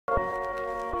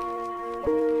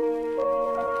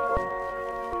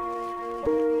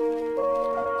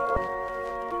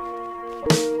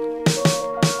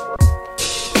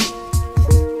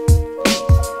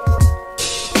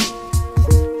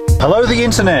Hello the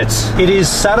internet. It is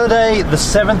Saturday the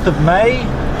 7th of May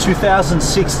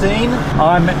 2016.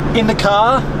 I'm in the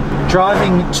car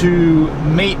driving to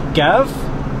meet Gav.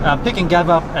 I'm picking Gav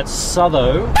up at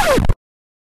Southo.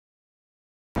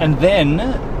 And then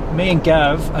me and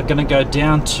Gav are going to go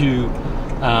down to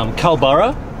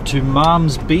Culburra to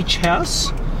Mum's beach house,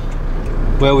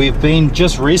 where we've been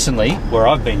just recently, where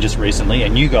I've been just recently,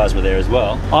 and you guys were there as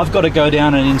well. I've got to go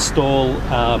down and install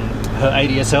her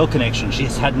ADSL connection.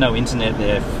 She's had no internet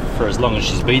there for as long as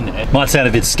she's been there. Might sound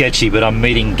a bit sketchy, but I'm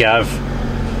meeting Gav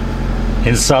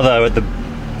in Southo at the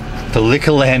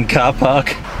Liquorland car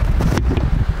park.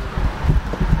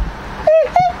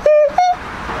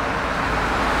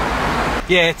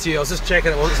 Yeah, it's you. I was just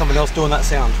checking it wasn't someone else doing that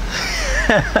sound.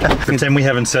 Pretend we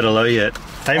haven't said hello yet.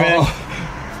 Hey man. Oh.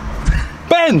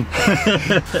 Ben!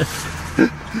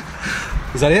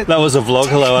 Is that it? That was a vlog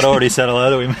hello. I'd already said hello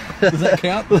to him. Does that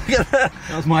count? Look at that.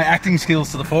 That was my acting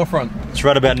skills to the forefront. It's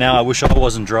right about now. I wish I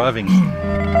wasn't driving.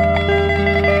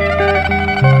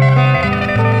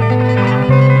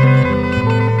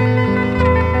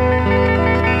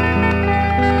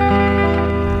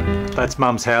 That's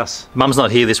Mum's house. Mum's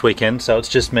not here this weekend, so it's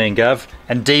just me and Gav.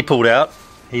 And D pulled out.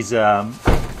 He's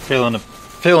feeling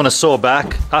a sore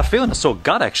back. Feeling a sore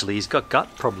gut actually. He's got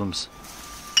gut problems.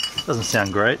 Doesn't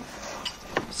sound great.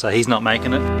 So he's not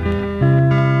making it.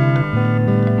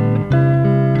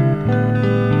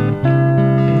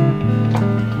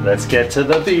 Let's get to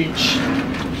the beach.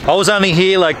 I was only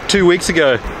here like 2 weeks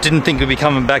ago. Didn't think we'd be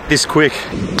coming back this quick.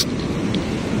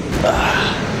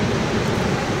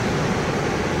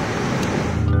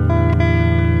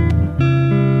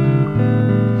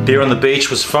 Beer on the beach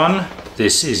was fun.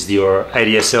 This is your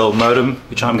ADSL modem,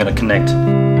 which I'm going to connect.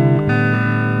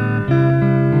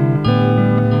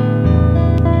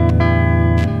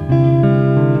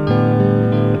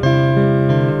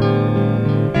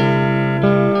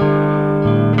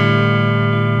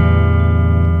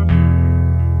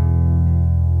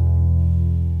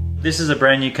 This is a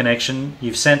brand new connection.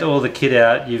 You've sent all the kit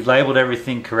out. You've labeled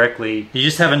everything correctly. You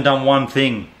just haven't done one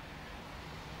thing.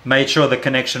 Made sure the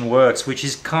connection works, which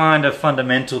is kind of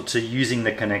fundamental to using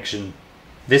the connection.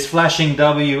 This flashing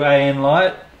WAN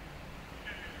light,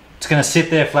 it's going to sit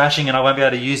there flashing and I won't be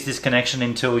able to use this connection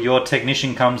until your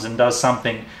technician comes and does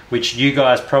something which you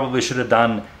guys probably should have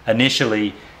done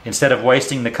initially, instead of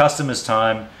wasting the customer's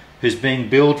time who's being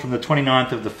billed from the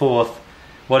 29th of the 4th.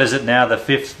 What is it now, the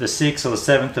 5th, the 6th or the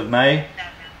 7th of May?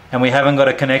 And we haven't got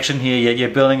a connection here yet, you're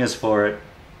billing us for it.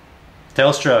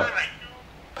 Telstra.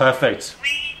 Perfect.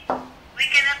 We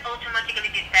cannot automatically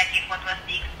detect if what was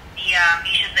the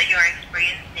issues that you're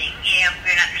experiencing if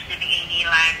we're not receiving any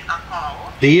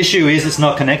call. The issue is it's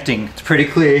not connecting. It's pretty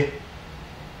clear.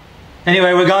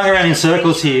 Anyway, we're going around in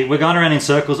circles here. We're going around in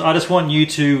circles. I just want you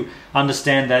to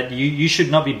understand that you should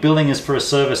not be billing us for a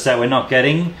service that we're not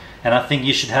getting. And I think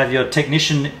you should have your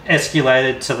technician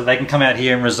escalated so that they can come out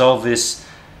here and resolve this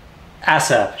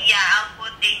ASAP. Yeah, I'll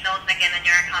put a note again on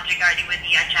your account regarding with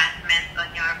the adjustments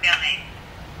on your billing.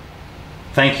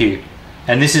 Thank you.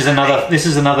 And this is another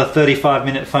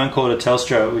 35-minute phone call to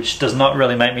Telstra, which does not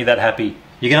really make me that happy.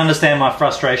 You can understand my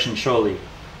frustration, surely.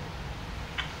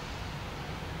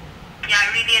 Yeah, I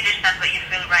really understand what you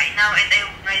feel right now, and I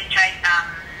already tried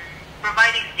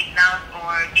providing signals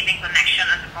or giving connection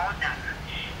on the modem,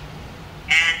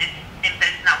 and it seems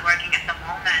that it's not working at the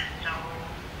moment. So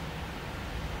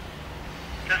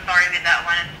sorry with that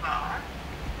one as well.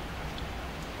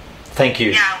 Thank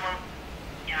you. Yeah, well.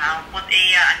 I'll put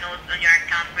a note on your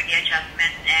account for the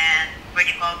adjustment and for the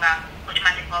callback,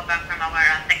 automatic callback from our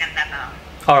second level.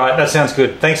 Alright, that sounds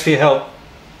good. Thanks for your help.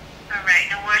 Alright,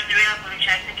 no worries. I really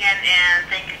apologize again, and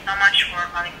thank you so much for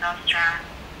calling Telstra.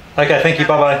 Okay, thank you.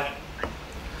 Bye-bye.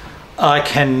 I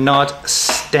cannot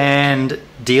stand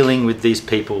dealing with these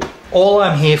people. All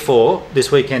I'm here for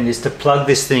this weekend is to plug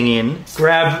this thing in,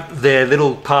 grab their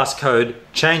little passcode,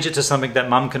 change it to something that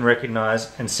Mum can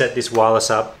recognize, and set this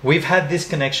wireless up. We've had this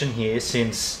connection here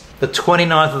since the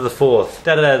 29th of the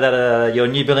 4th. Your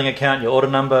new billing account, your order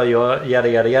number, your yada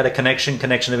yada yada,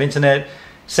 connection of internet,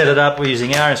 set it up, we're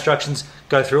using our instructions,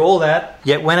 go through all that.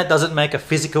 Yet when it doesn't make a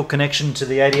physical connection to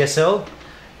the ADSL,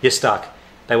 you're stuck.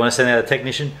 They want to send out a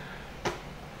technician.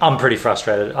 I'm pretty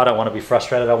frustrated. I don't want to be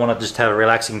frustrated. I want to just have a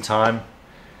relaxing time.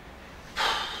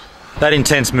 That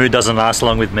intense mood doesn't last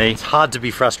long with me. It's hard to be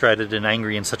frustrated and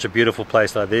angry in such a beautiful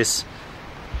place like this.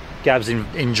 Gab's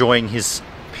enjoying his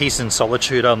peace and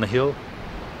solitude on the hill.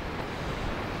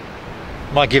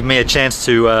 Might give me a chance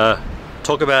to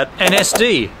talk about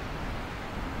NSD.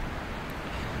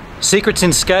 Secrets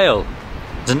in Scale.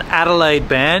 It's an Adelaide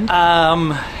band.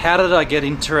 How did I get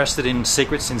interested in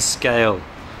Secrets in Scale?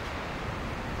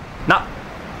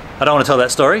 I don't want to tell that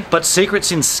story. But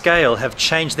Secrets in Scale have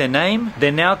changed their name.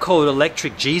 They're now called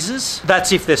Electric Jesus.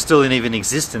 That's if they're still in even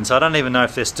existence. I don't even know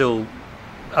if they're still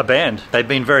a band. They've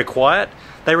been very quiet.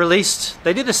 They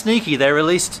did a sneaky. They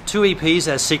released 2 EPs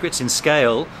as Secrets in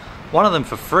Scale. One of them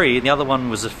for free, the other one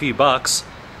was a few bucks.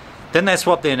 Then they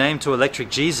swapped their name to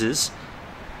Electric Jesus,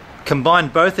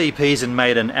 combined both EPs and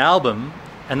made an album,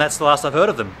 and that's the last I've heard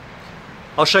of them.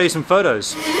 I'll show you some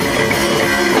photos.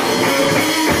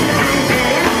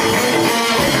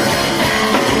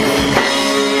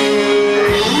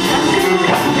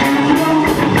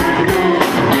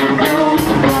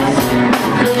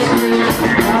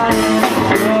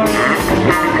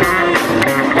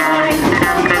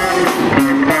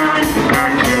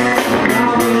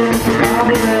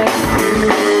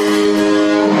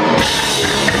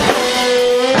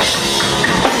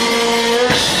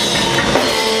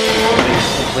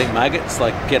 Nuggets,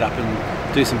 like get up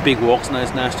and do some big walks in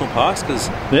those national parks, because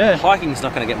hiking's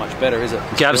not going to get much better, is it?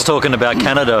 Gab's talking about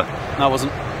Canada. No, I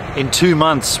wasn't. In 2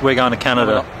 months we're going to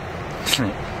Canada.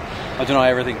 I don't know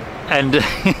everything. And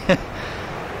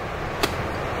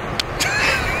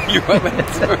You're right,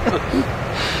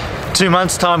 man. 2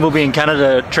 months time we'll be in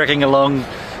Canada, trekking along,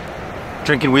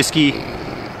 drinking whiskey,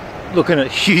 looking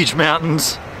at huge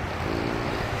mountains.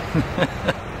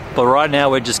 But right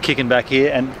now we're just kicking back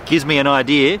here, and it gives me an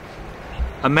idea,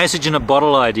 a message in a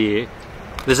bottle idea.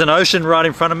 There's an ocean right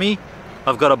in front of me.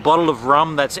 I've got a bottle of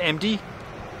rum that's empty,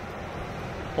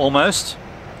 almost.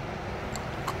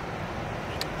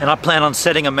 And I plan on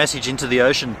setting a message into the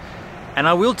ocean. And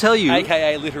I will tell you...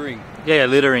 AKA littering. Yeah,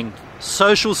 littering.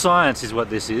 Social science is what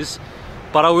this is.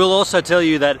 But I will also tell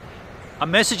you that a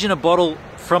message in a bottle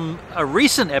from a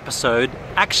recent episode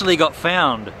actually got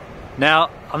found. Now,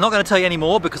 I'm not going to tell you any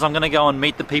more because I'm going to go and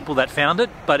meet the people that found it,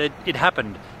 but it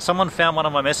happened. Someone found one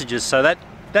of my messages, so that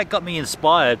got me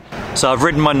inspired. So I've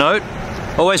written my note.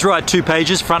 Always write 2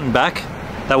 pages, front and back.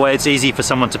 That way it's easy for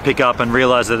someone to pick up and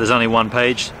realize that there's only 1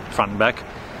 page, front and back.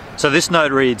 So this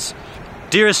note reads,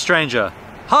 "Dearest stranger,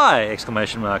 hi!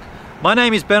 Exclamation mark. My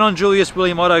name is Benon Julius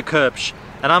William Otto Kirpsch,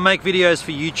 and I make videos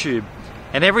for YouTube.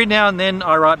 And every now and then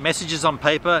I write messages on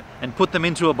paper and put them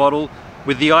into a bottle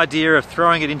with the idea of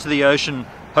throwing it into the ocean,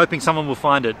 hoping someone will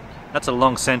find it." That's a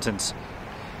long sentence.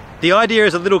 "The idea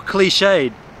is a little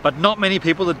cliched, but not many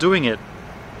people are doing it.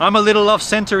 I'm a little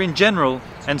off-center in general,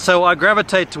 and so I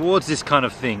gravitate towards this kind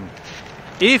of thing.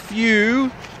 If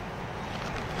you..."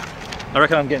 I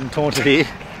reckon I'm getting taunted here.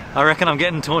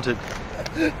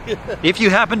 "If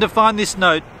you happen to find this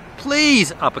note,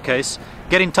 please," uppercase,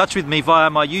 "get in touch with me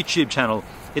via my YouTube channel.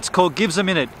 It's called Gives a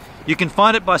Minute. You can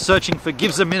find it by searching for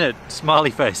Gives a Minute, smiley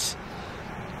face.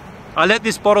 I let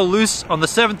this bottle loose on the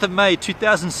 7th of May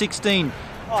 2016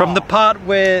 from the part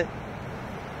where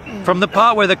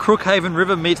the Crookhaven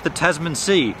River meets the Tasman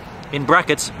Sea. In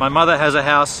brackets, my mother has a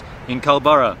house in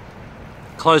Culburra.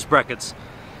 Close brackets.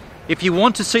 If you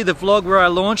want to see the vlog where I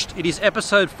launched, it is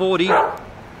episode 40.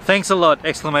 Thanks a lot,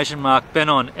 exclamation mark,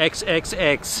 Benon,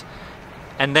 XXX.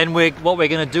 And then what we're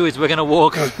going to do is we're going to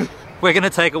walk, we're going to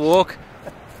take a walk,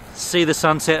 see the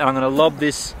sunset, and I'm going to lob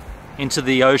this into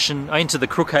the ocean, into the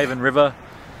Crookhaven River.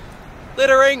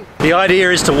 Littering! The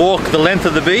idea is to walk the length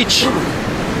of the beach.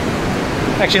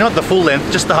 Actually, not the full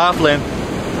length, just the half length.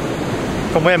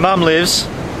 From where Mum lives,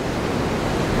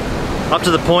 up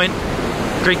to the point,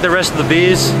 drink the rest of the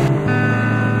beers.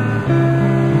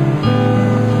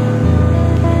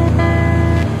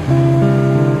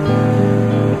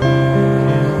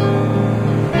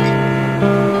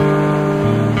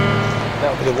 That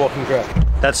would be the walking track.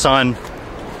 That sign,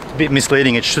 a bit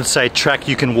misleading. It should say track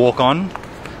you can walk on,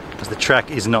 because the track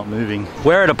is not moving.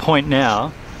 We're at a point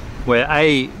now where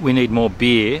A, we need more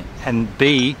beer, and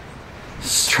B,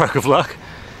 stroke of luck,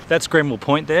 that's Grenville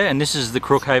Point there, and this is the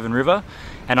Crookhaven River,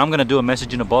 and I'm going to do a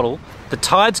message in a bottle. The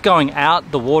tide's going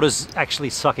out, the water's actually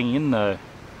sucking in though.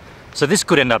 So this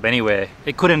could end up anywhere.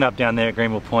 It could end up down there at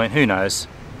Grenville Point, who knows.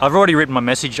 I've already written my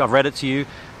message, I've read it to you.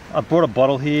 I brought a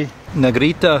bottle here,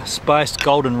 Negrita Spiced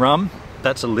Golden Rum.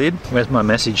 That's a lid. Where's my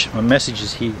message? My message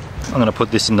is here. I'm going to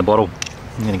put this in the bottle.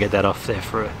 I'm going to get that off there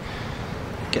for a...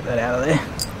 get that out of there.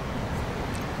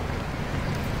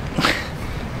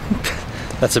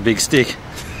 That's a big stick.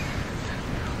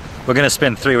 We're going to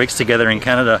spend 3 weeks together in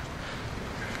Canada.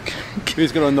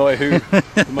 Who's going to annoy who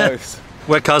the most?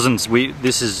 We're cousins.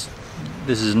 This is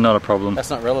not a problem. That's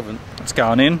not relevant. It's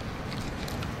going in.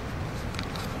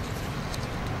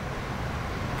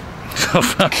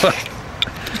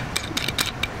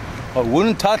 I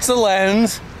wouldn't touch the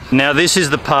lens. Now this is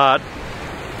the part,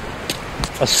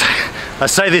 I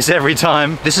say this every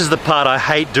time, this is the part I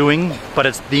hate doing, but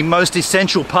it's the most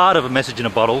essential part of a message in a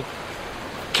bottle.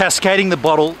 cascading the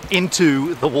bottle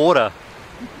into the water.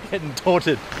 Getting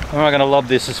taunted. Am I gonna lob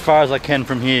this as far as I can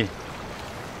from here?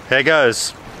 There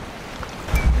goes.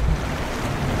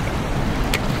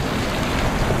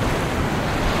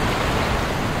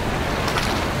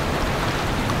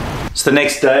 It's the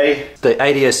next day. The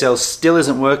ADSL still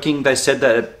isn't working. They said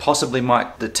that it possibly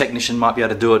might, the technician might be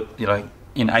able to do it, you know,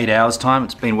 in 8 hours time.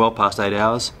 It's been well past 8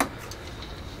 hours.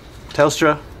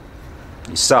 Telstra,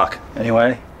 you suck.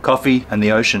 Anyway, coffee and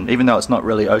the ocean. Even though it's not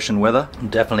really ocean weather, I'm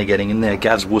definitely getting in there.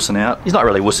 Gav's wussing out. He's not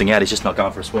really wussing out, he's just not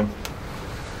going for a swim.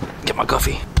 Get my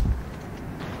coffee.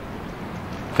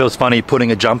 Feels funny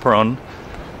putting a jumper on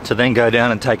to then go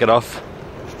down and take it off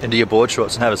into your board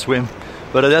shorts and have a swim.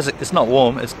 But it's not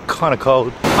warm, it's kind of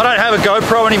cold. I don't have a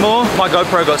GoPro anymore. My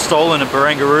GoPro got stolen at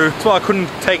Barangaroo. That's why I couldn't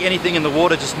take anything in the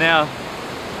water just now.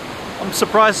 I'm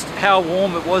surprised how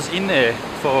warm it was in there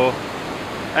for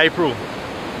April.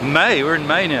 May, we're in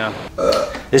May now.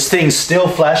 This thing's still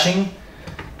flashing.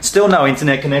 Still no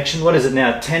internet connection. What is it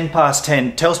now? 10 past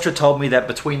 10. Telstra told me that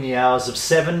between the hours of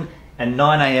 7 and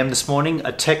 9 AM this morning,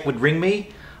 a tech would ring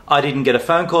me. I didn't get a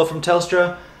phone call from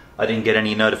Telstra. I didn't get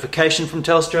any notification from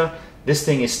Telstra. This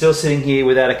thing is still sitting here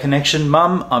without a connection.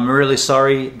 Mum, I'm really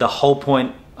sorry. The whole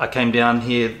point I came down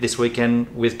here this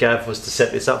weekend with Gav was to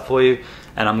set this up for you,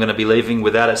 and I'm gonna be leaving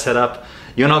without it set up.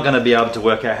 You're not gonna be able to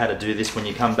work out how to do this when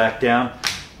you come back down.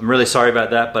 I'm really sorry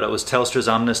about that, but it was Telstra's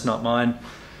umness, not mine.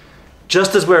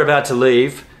 Just as we're about to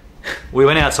leave, we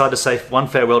went outside to say one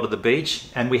farewell to the beach,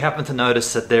 and we happened to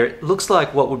notice that there looks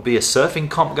like what would be a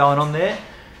surfing comp going on there,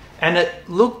 and it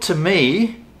looked to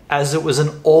me as it was an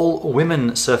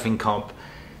all-women surfing comp.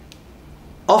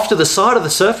 Off to the side of the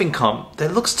surfing comp, there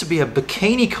looks to be a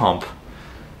bikini comp.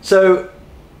 So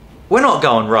we're not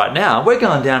going right now, we're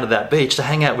going down to that beach to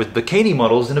hang out with bikini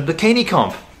models in a bikini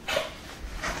comp.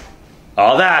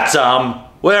 Oh, that's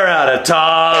we're out of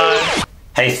time.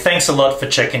 Hey, thanks a lot for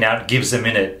checking out Gives a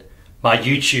Minute, my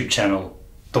YouTube channel,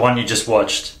 the one you just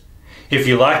watched. If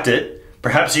you liked it,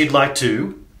 perhaps you'd like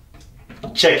to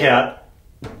check out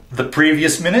the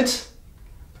previous minute,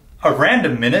 a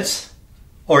random minute,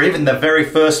 or even the very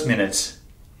first minute.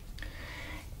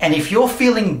 And if you're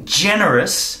feeling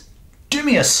generous, do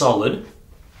me a solid,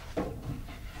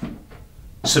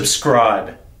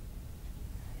 subscribe.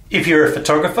 If you're a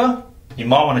photographer, you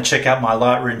might want to check out my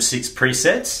Lightroom 6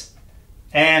 presets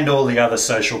and all the other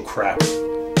social crap.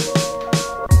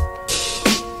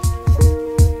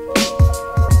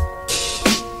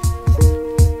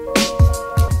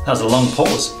 That was a long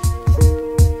pause.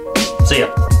 See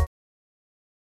ya.